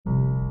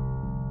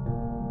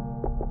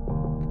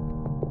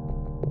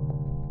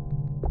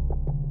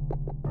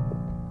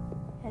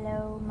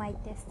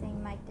Mic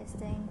testing, mic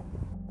testing.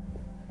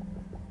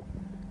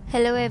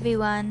 Hello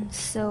everyone.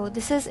 So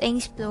this is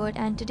Explode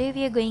and today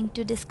we are going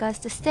to discuss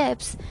the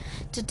steps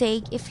to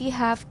take if you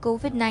have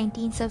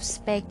COVID-19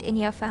 suspect in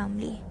your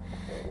family.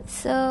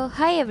 So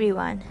hi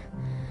everyone.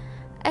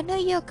 I know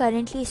you're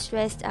currently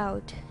stressed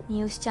out.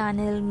 News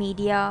channel,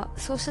 media,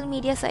 social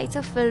media sites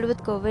are filled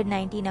with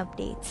COVID-19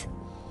 updates.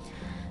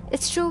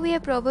 It's true we are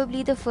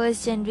probably the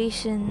first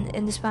generation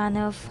in the span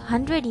of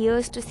 100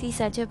 years to see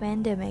such a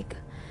pandemic.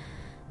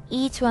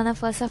 Each one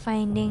of us are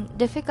finding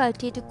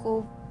difficulty to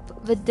cope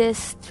with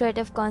this threat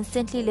of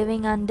constantly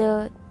living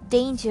under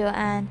danger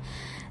and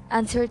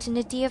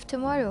uncertainty of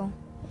tomorrow.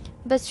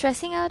 But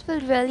stressing out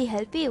will really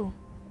help you.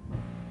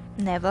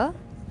 Never.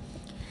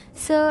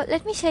 So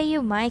let me share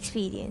you my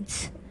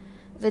experience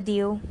with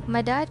you.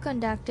 My dad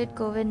contracted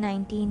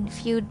COVID-19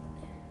 few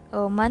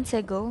months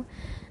ago.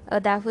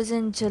 That was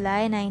in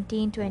July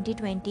 19,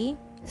 2020.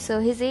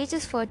 So his age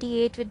is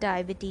 48 with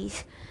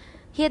diabetes.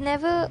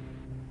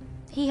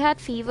 He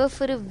had fever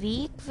for a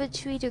week,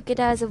 which we took it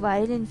as a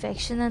viral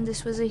infection, and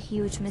this was a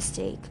huge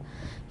mistake.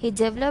 He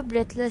developed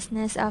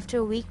breathlessness after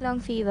a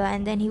week-long fever,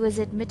 and then he was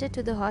admitted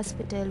to the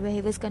hospital where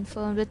he was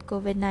confirmed with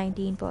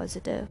COVID-19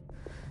 positive.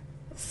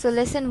 So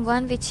lesson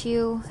 1 which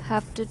you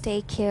have to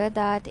take care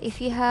that if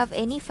you have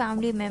any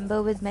family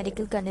member with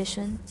medical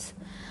conditions,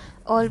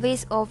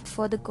 always opt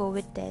for the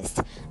COVID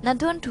test. Now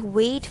don't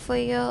wait for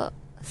your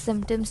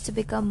symptoms to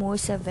become more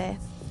severe.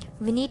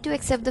 We need to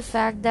accept the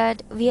fact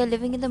that we are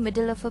living in the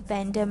middle of a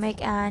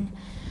pandemic and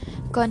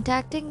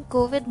contacting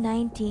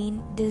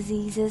COVID-19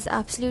 disease is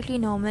absolutely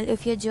normal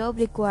if your job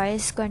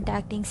requires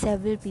contacting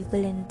several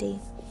people in a day.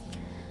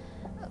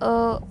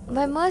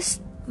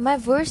 My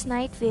worst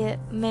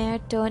nightmare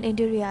turned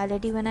into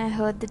reality when I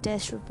heard the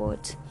test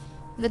reports.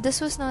 But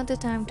this was not the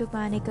time to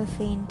panic or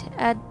faint.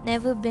 I'd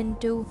never been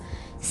to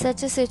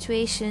such a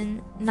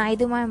situation,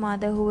 neither my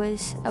mother, who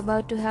was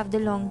about to have the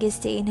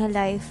longest day in her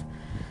life,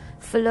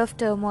 full of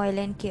turmoil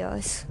and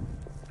chaos.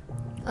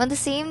 On the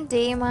same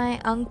day, my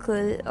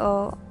uncle,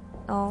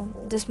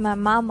 my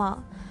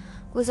mama,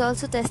 was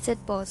also tested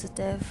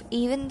positive,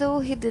 even though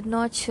he did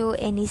not show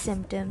any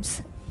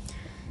symptoms.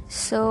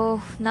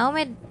 So now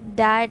my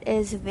dad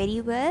is very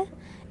well.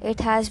 It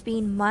has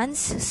been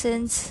months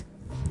since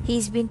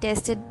he's been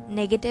tested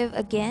negative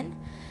again,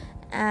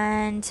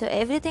 and so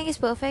everything is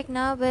perfect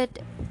now, but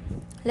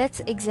let's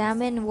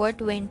examine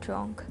what went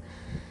wrong.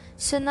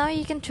 So now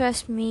you can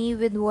trust me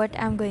with what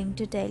I'm going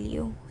to tell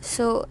you.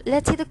 So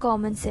let's see the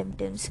common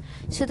symptoms.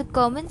 So the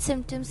common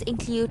symptoms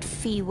include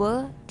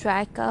fever,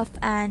 dry cough,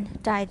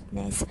 and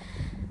tiredness.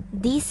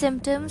 These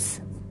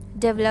symptoms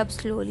develop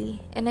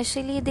slowly.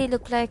 Initially they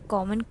look like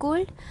common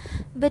cold,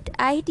 but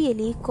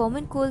ideally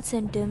common cold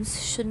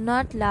symptoms should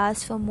not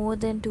last for more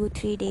than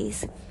 2-3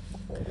 days.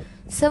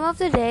 Some of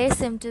the rare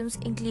symptoms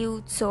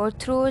include sore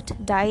throat,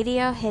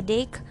 diarrhea,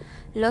 headache,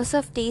 loss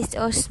of taste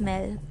or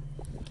smell.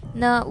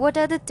 Now, what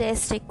are the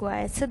tests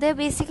required? So there are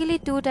basically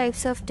two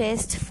types of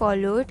tests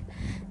followed.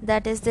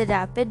 That is the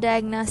rapid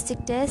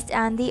diagnostic test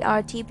and the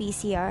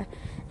RT-PCR.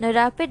 Now,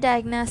 rapid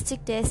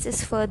diagnostic test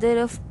is further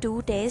of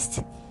two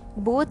tests,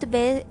 both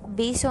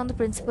based on the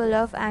principle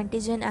of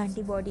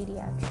antigen-antibody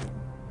reaction.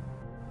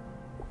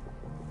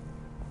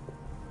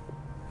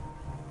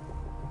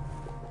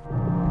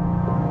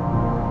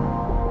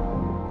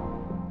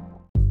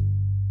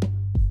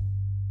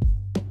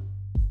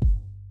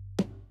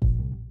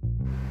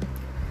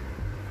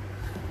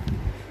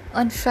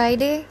 On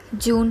Friday,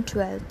 June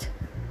 12th,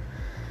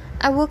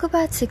 I woke up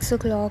at 6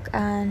 o'clock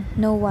and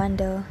no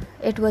wonder,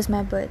 it was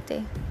my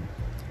birthday.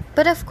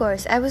 But of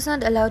course, I was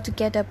not allowed to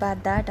get up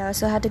at that hour,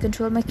 so I had to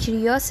control my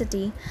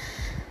curiosity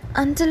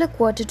until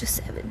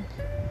 6:45.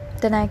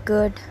 Then I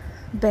could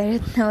bear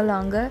it no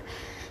longer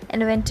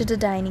and went to the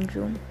dining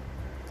room,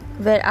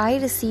 where I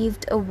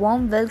received a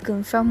warm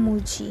welcome from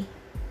Muji.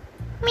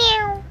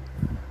 Meow.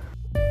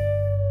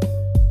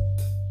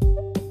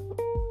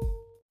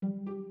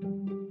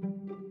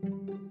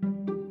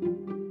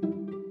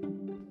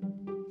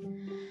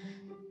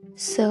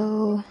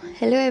 So,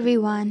 hello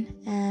everyone,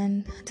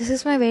 and this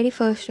is my very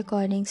first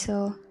recording.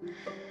 So,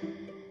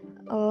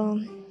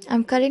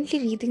 I'm currently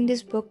reading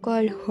this book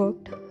called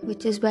Hooked,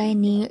 which is by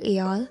Nir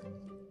Eyal.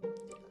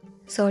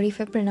 Sorry if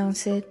I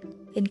pronounce it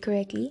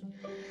incorrectly.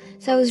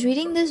 So, I was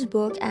reading this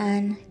book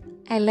and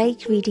I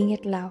like reading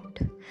it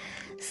loud.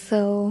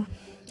 So,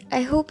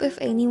 I hope if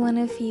any one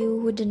of you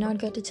who did not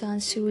get a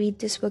chance to read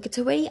this book, it's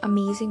a very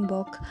amazing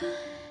book.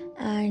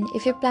 And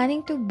if you're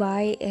planning to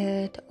buy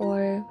it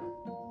or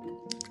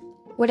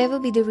whatever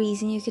be the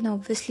reason, you can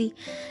obviously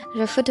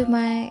refer to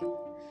my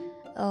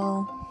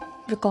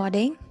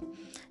recording.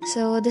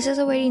 So this is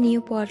a very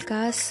new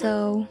podcast.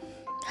 So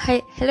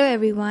hello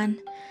everyone.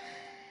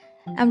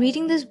 I'm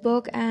reading this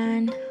book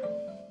and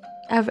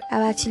I've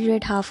actually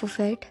read half of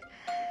it.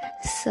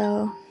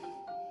 So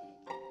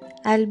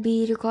I'll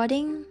be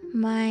recording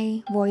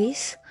my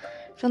voice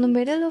from the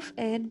middle of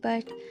it,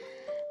 but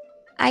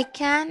I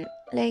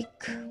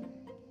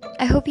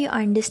hope you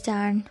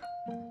understand,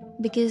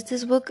 because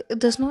this book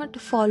does not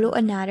follow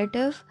a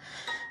narrative,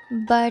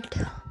 but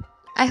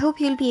I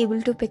hope you'll be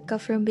able to pick up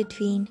from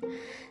between.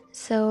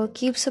 So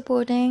keep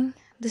supporting.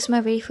 This is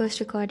my very first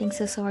recording,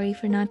 so sorry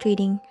for not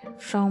reading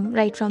from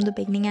the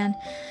beginning, and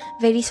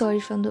very sorry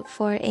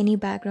for any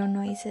background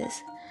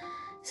noises.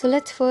 So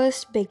let's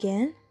first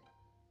begin.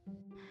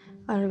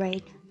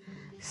 Alright.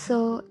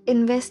 So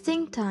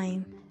investing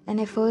time and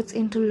efforts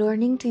into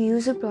learning to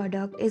use a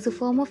product is a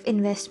form of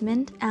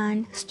investment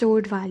and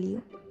stored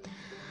value.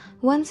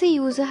 Once a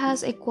user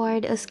has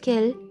acquired a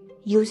skill,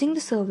 using the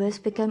service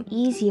becomes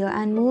easier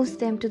and moves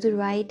them to the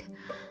right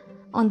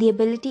on the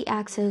ability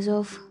axis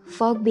of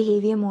Fogg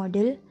behavior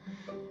model,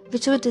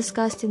 which was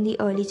discussed in the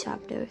early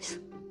chapters.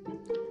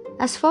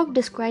 As Fogg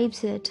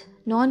describes it,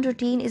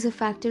 non-routine is a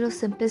factor of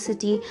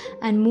simplicity,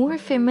 and more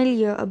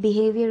familiar a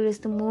behavior is,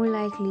 the more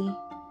likely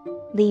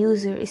the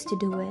user is to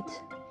do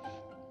it.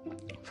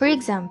 For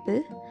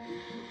example,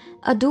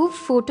 Adobe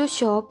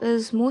Photoshop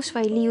is most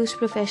widely used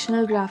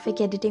professional graphic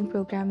editing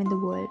program in the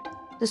world.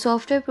 The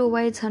software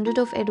provides hundreds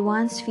of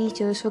advanced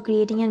features for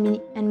creating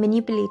and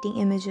manipulating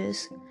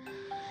images.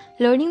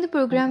 Learning the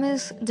program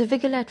is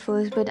difficult at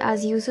first, but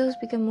as users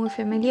become more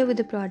familiar with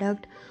the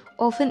product,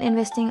 often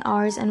investing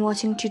hours and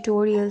watching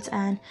tutorials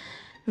and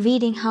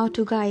reading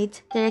how-to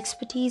guides, their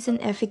expertise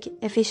and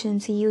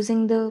efficiency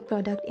using the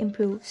product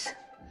improves.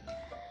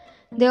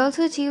 They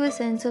also achieve a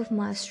sense of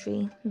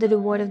mastery, the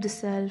reward of the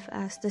self,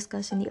 as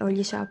discussed in the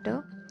earlier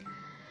chapter.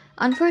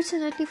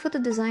 Unfortunately for the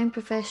design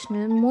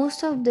professional,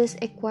 most of this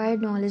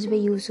acquired knowledge by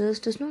users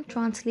does not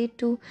translate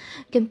to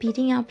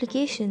competing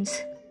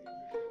applications.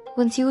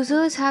 Once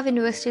users have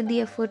invested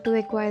the effort to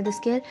acquire the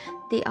skill,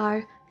 they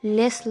are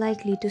less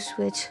likely to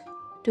switch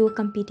to a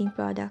competing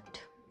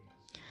product.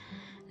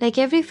 Like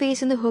every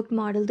phase in the hooked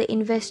model, the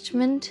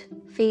investment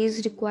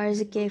phase requires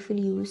a careful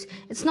use.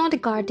 It's not a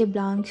carte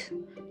blanche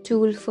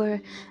tool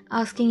for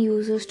asking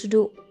users to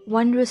do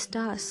wondrous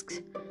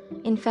tasks.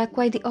 In fact,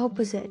 quite the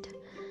opposite.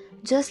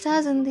 Just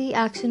as in the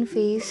action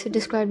phase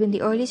described in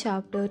the early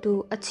chapter,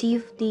 to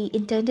achieve the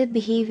intended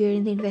behavior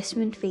in the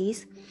investment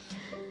phase,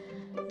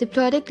 the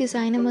product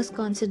designer must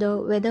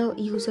consider whether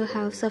users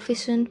have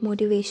sufficient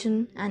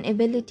motivation and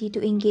ability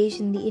to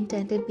engage in the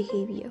intended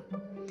behavior.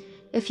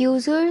 If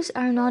users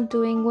are not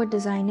doing what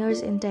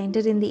designers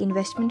intended in the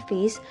investment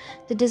phase,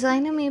 the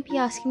designer may be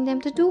asking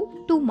them to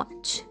do too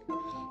much.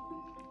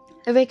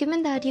 I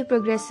recommend that you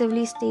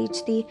progressively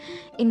stage the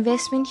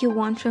investment you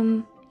want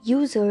from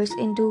users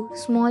into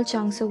small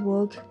chunks of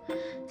work,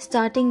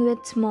 starting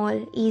with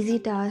small, easy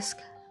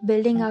tasks,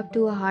 building up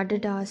to a harder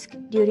task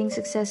during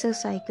successive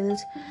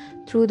cycles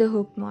through the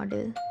hooked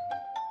model.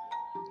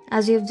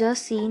 As you've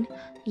just seen,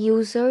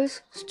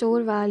 users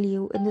store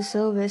value in the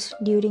service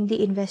during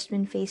the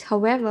investment phase.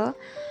 However,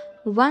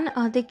 one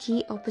other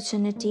key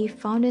opportunity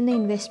found in the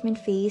investment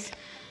phase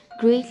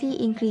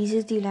greatly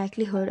increases the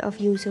likelihood of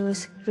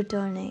users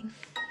returning.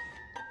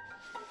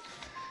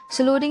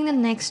 So loading the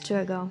next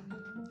trigger.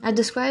 As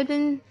described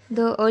in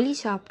the early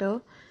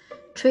chapter,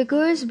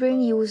 triggers bring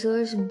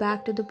users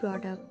back to the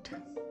product.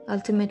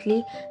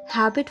 Ultimately,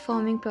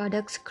 habit-forming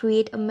products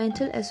create a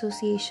mental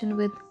association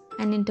with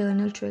an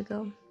internal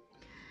trigger.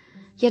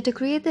 Yet to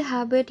create the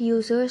habit,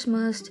 users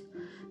must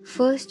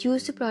first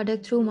use the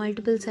product through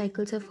multiple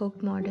cycles of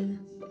hooked model.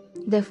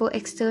 Therefore,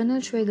 external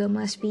trigger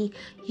must be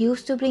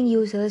used to bring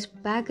users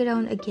back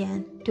around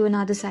again to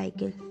another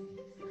cycle.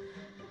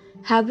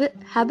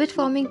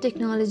 Habit-forming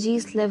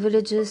technologies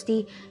leverages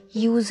the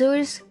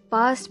user's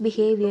past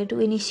behavior to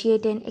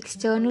initiate an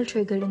external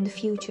trigger in the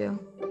future.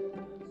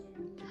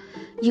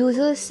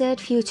 Users set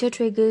future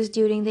triggers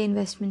during the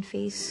investment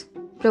phase,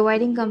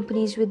 providing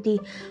companies with the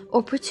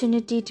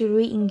opportunity to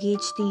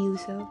re-engage the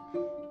user.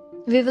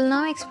 We will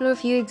now explore a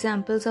few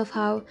examples of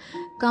how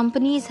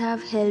companies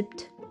have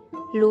helped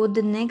load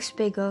the next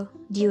trigger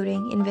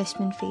during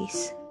investment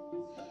phase.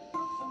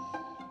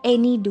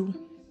 AnyDo.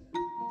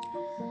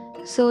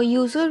 So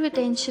user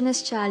retention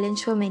is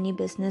challenged for many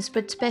business,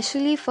 but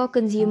especially for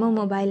consumer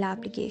mobile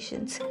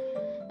applications.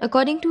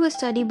 According to a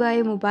study by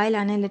a mobile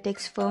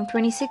analytics firm,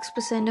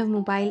 26% of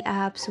mobile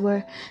apps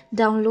were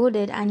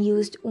downloaded and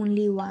used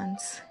only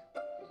once.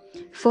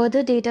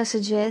 Further data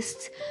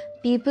suggests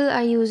people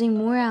are using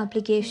more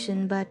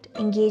applications but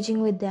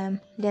engaging with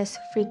them less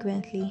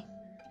frequently.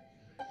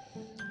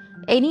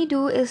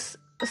 AnyDo is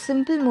a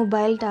simple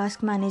mobile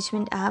task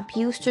management app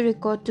used to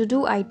record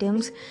to-do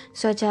items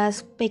such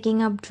as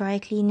picking up dry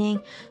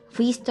cleaning,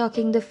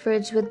 restocking the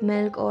fridge with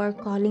milk, or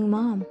calling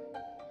mom.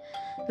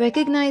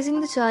 Recognizing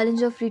the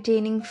challenge of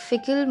retaining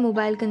fickle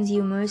mobile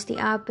consumers, the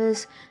app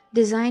is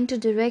designed to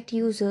direct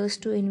users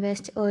to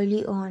invest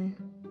early on.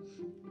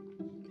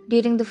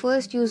 During the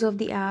first use of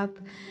the app,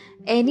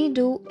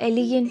 AnyDo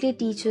elegantly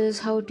teaches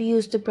how to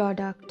use the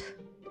product.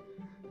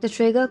 The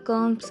trigger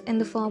comes in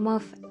the form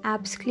of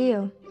apps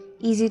clear,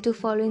 easy to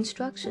follow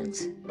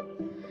instructions.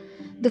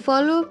 The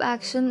follow-up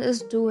action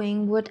is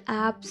doing what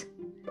app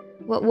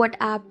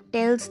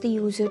tells the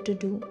user to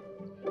do.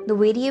 The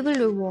variable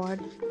reward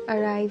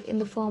arrive in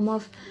the form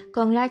of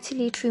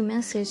congratulatory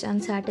message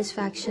and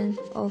satisfaction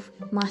of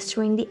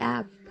mastering the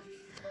app.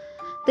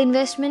 The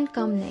investment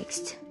come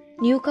next.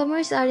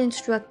 Newcomers are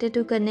instructed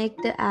to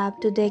connect the app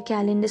to their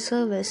calendar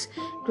service,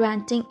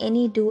 granting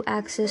any due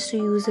access to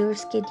user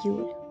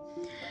schedule.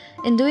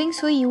 In doing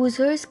so,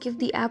 users give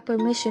the app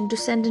permission to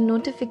send a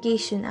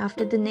notification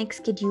after the next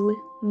scheduled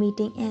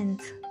meeting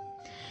ends.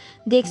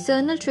 The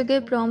external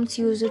trigger prompts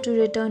user to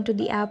return to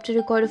the app to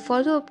record a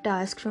follow-up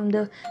task from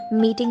the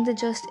meeting they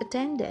just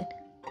attended.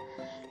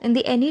 In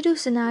the AnyDo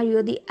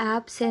scenario, the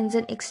app sends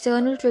an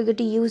external trigger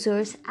to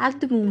users at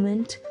the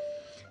moment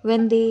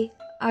when they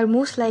are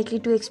most likely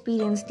to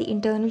experience the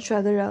internal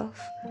trigger of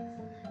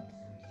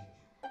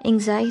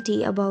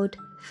anxiety about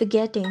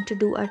forgetting to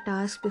do a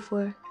task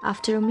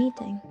after a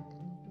meeting.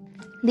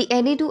 The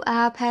AnyDo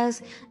app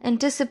has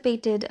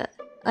anticipated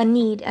a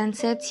need and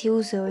sets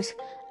users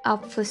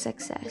up for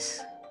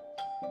success.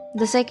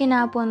 The second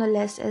app on the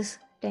list is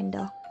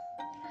Tinder.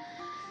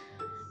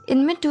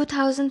 In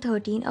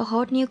mid-2013, a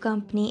hot new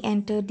company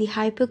entered the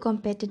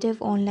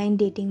hyper-competitive online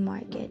dating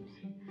market.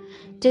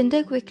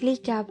 Tinder quickly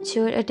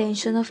captured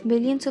attention of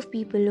millions of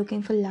people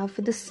looking for love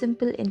with a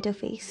simple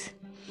interface,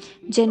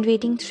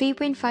 generating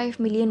 3.5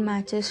 million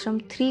matches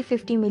from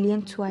 350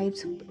 million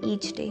swipes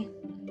each day.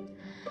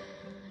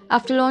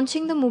 After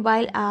launching the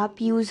mobile app,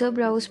 users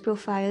browse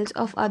profiles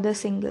of other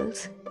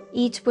singles.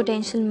 Each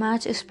potential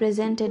match is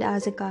presented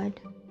as a card.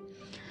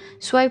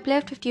 Swipe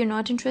left if you're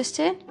not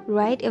interested,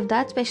 right if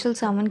that special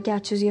someone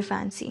catches your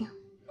fancy.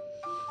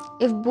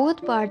 If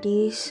both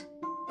parties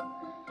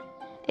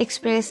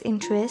express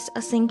interest,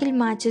 a single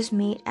match is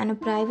made and a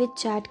private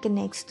chat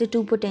connects the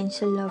two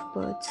potential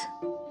lovebirds.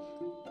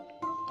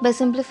 By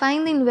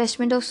simplifying the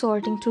investment of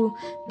sorting through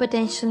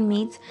potential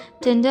mates,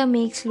 Tinder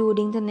makes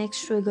loading the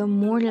next trigger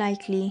more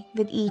likely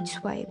with each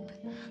swipe.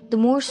 The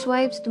more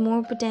swipes, the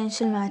more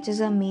potential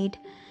matches are made.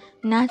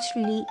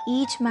 Naturally,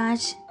 each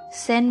match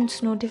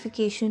sends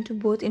notification to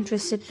both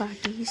interested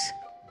parties.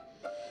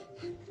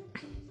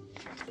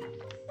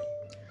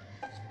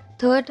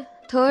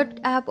 Third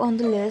app on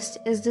the list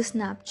is the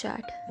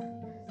Snapchat.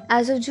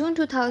 As of June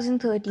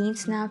 2013,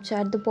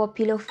 Snapchat, the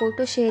popular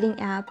photo sharing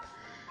app,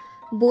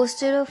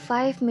 boasted of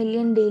 5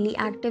 million daily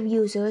active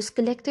users,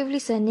 collectively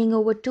sending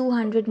over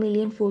 200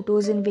 million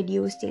photos and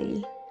videos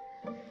daily.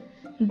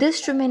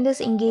 This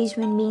tremendous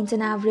engagement means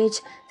an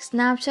average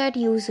Snapchat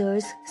user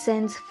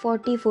sends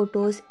 40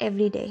 photos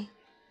every day.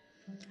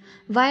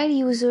 Why are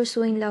users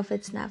so in love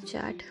with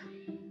Snapchat?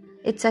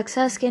 Its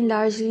success can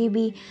largely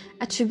be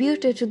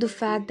attributed to the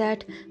fact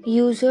that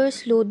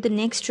users load the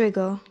next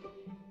trigger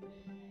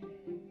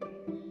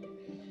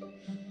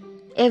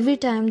every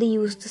time they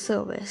use the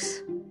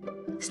service.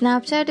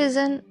 Snapchat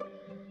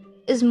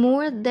is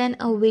more than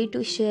a way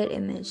to share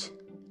image.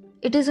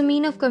 It is a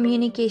means of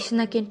communication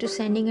akin to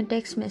sending a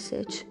text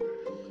message,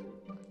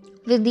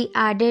 with the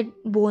added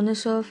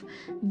bonus of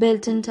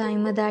built-in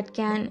timer that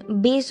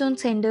can, based on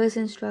sender's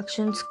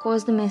instructions,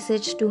 cause the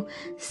message to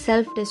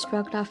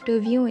self-destruct after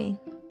viewing.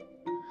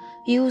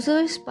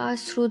 Users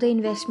pass through the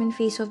investment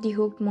phase of the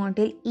hooked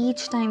model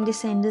each time they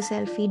send a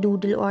selfie,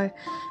 doodle, or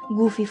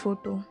goofy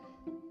photo.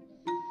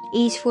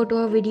 Each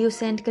photo or video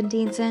sent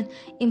contains an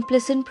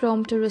implicit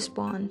prompt to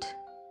respond.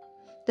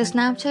 The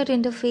Snapchat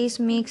interface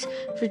makes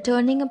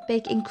returning a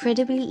pic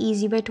incredibly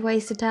easy by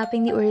twice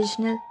tapping the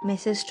original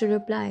message to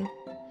reply.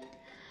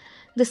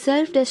 The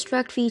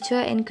self-destruct feature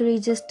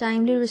encourages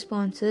timely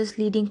responses,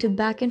 leading to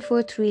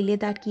back-and-forth relay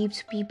that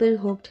keeps people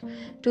hooked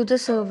to the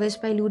service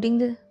by loading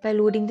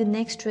the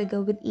next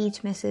trigger with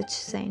each message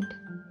sent.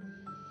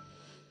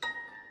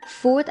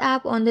 Fourth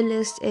app on the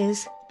list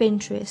is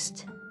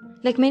Pinterest.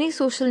 Like many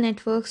social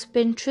networks,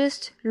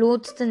 Pinterest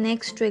loads the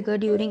next trigger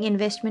during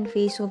investment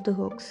phase of the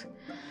hooks.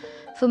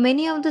 For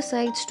many of the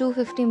site's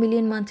 250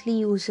 million monthly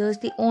users,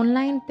 the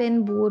online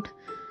pin board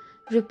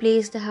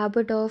replaced the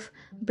habit of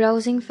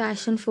browsing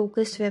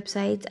fashion-focused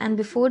websites and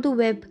before the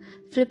web,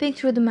 flipping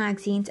through the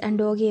magazines and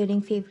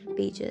dog-earing favorite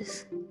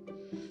pages.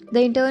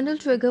 The internal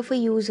trigger for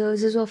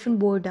users is often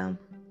boredom,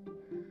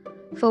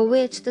 for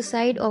which the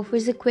site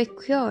offers a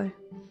quick cure.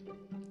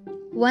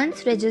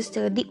 Once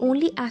registered, the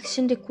only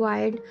action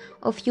required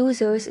of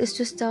users is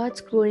to start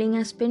scrolling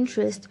as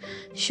Pinterest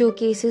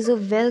showcases a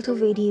wealth of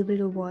variable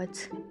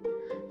rewards.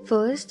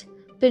 First,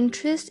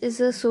 Pinterest is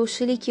a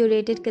socially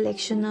curated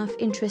collection of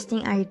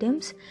interesting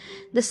items.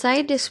 The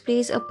site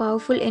displays a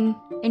powerful and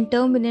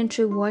intermittent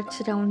reward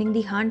surrounding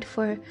the hunt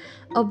for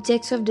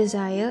objects of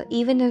desire,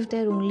 even if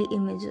they're only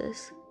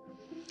images.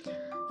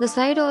 The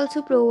site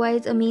also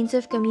provides a means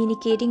of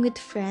communicating with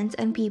friends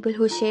and people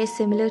who share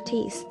similar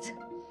tastes.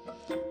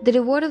 The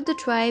reward of the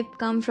tribe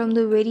comes from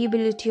the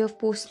variability of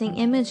posting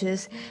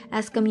images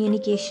as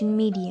communication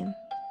medium.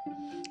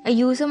 A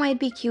user might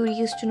be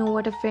curious to know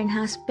what a friend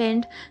has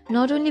spent,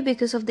 not only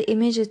because of the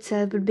image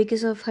itself, but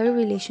because of her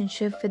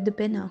relationship with the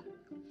pinner.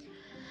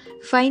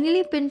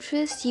 Finally,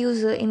 Pinterest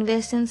user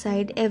invests in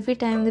site every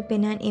time they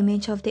pin an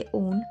image of their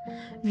own,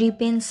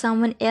 repin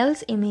someone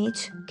else's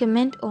image,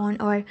 comment on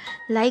or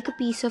like a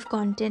piece of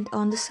content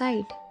on the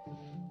site.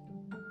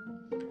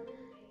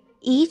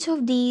 Each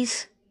of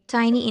these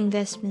tiny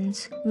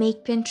investments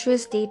make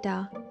Pinterest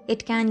data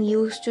it can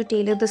use to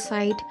tailor the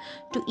site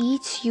to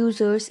each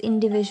user's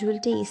individual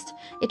taste.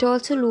 It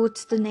also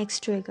loads the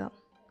next trigger.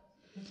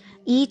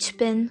 Each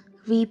pin,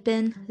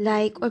 repin,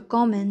 like, or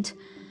comment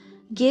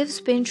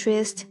gives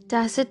Pinterest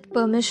tacit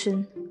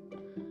permission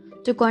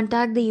to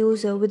contact the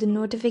user with a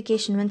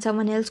notification when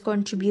someone else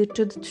contributes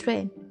to the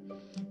thread,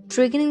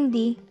 triggering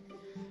the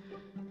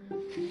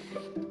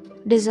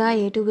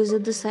desire to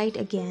visit the site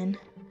again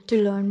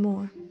to learn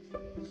more.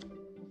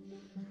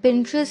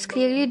 Pinterest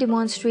clearly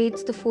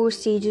demonstrates the 4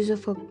 stages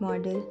of hook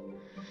model.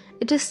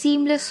 It is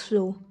seamless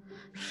flow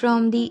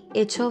from the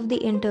edge of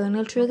the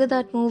internal trigger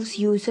that moves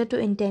user to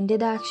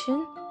intended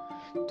action,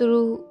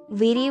 through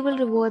variable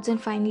rewards,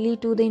 and finally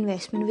to the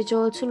investment, which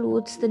also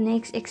loads the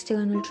next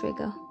external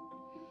trigger.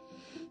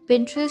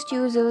 Pinterest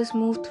users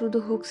move through the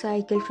hook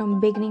cycle from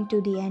beginning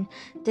to the end,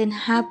 then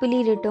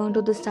happily return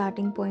to the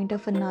starting point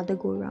of another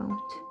go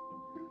round.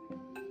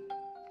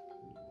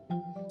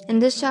 In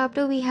this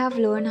chapter, we have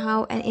learned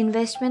how an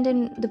investment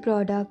in the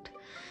product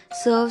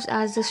serves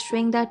as the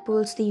string that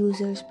pulls the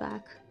users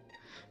back.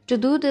 To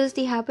do this,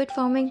 the habit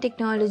forming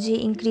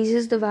technology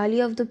increases the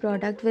value of the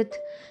product with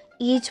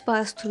each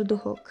pass through the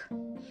hook.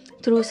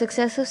 Through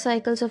successive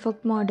cycles of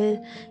hook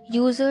model,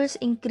 users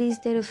increase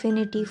their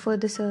affinity for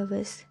the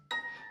service.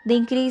 They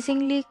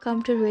increasingly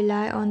come to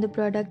rely on the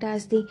product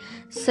as the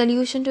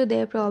solution to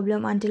their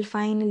problem until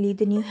finally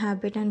the new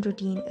habit and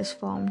routine is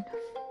formed.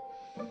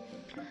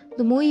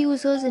 The more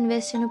users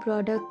invest in a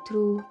product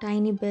through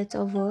tiny bits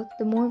of work,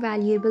 the more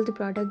valuable the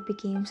product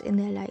becomes in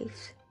their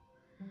lives.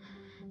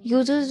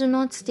 Users do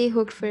not stay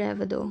hooked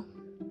forever though.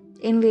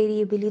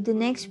 Invariably, the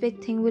next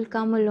big thing will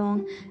come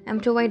along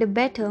and provide a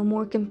better,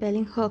 more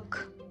compelling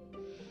hook.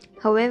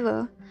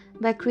 However,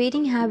 by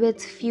creating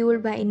habits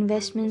fueled by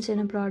investments in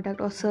a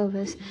product or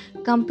service,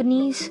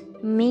 companies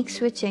make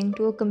switching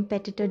to a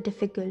competitor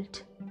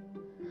difficult.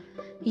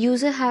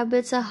 User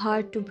habits are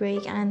hard to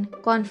break and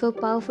confer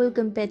powerful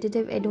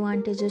competitive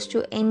advantages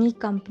to any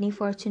company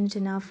fortunate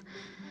enough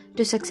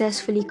to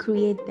successfully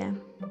create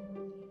them.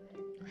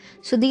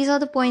 So these are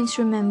the points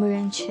to remember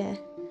and share.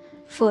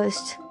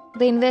 First,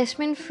 the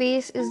investment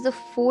phase is the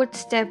 4th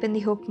step in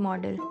the hook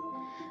model.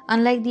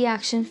 Unlike the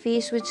action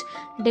phase, which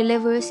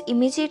delivers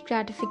immediate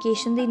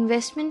gratification, the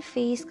investment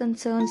phase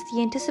concerns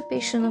the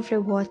anticipation of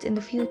rewards in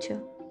the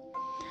future.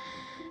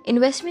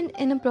 Investment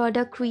in a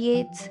product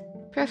creates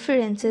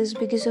preferences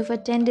because of a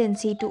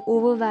tendency to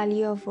overvalue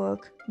your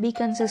work, be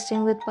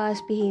consistent with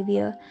past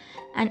behavior,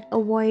 and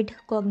avoid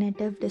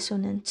cognitive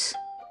dissonance.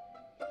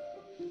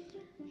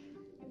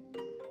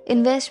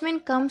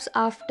 Investment comes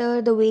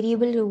after the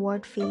variable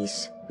reward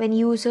phase, when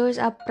users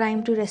are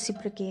primed to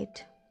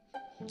reciprocate.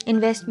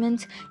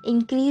 Investments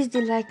increase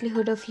the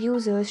likelihood of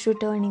users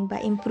returning by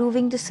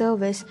improving the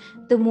service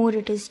the more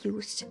it is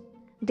used.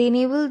 They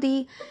enable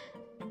the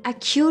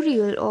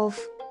accrual of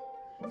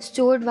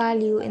stored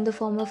value in the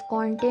form of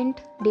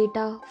content,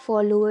 data,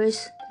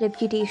 followers,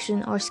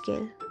 reputation, or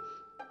skill.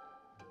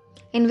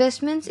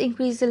 Investments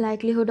increase the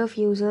likelihood of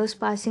users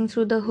passing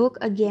through the hook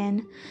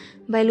again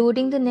by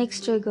loading the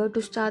next trigger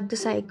to start the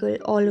cycle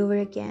all over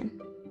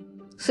again.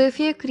 So if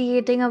you're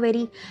creating a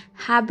very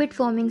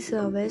habit-forming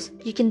service,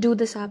 you can do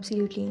this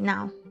absolutely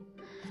now.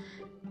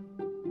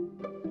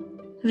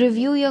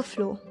 Review your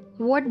flow.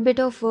 What bit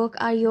of work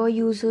are your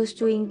users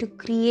doing to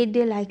create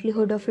their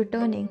likelihood of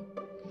returning?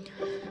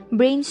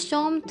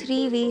 Brainstorm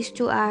 3 ways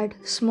to add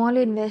small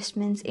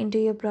investments into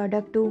your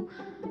product to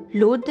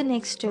load the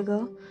next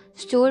trigger,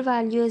 store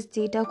value as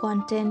data,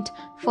 content,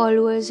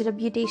 followers,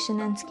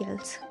 reputation, and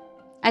skills.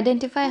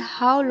 Identify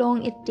how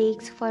long it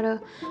takes for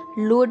a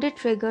loaded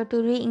trigger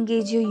to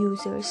re-engage your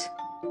users.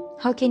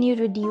 How can you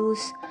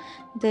reduce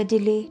the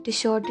delay to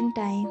shorten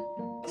time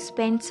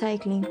spent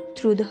cycling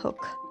through the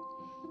hook?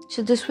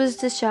 So this was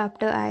the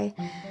chapter I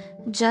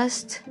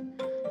just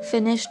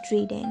finished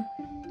reading.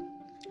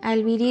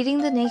 I'll be reading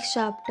the next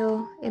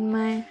chapter in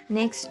my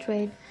next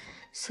thread.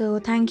 So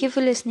thank you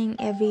for listening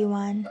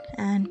everyone,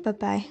 and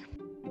bye-bye.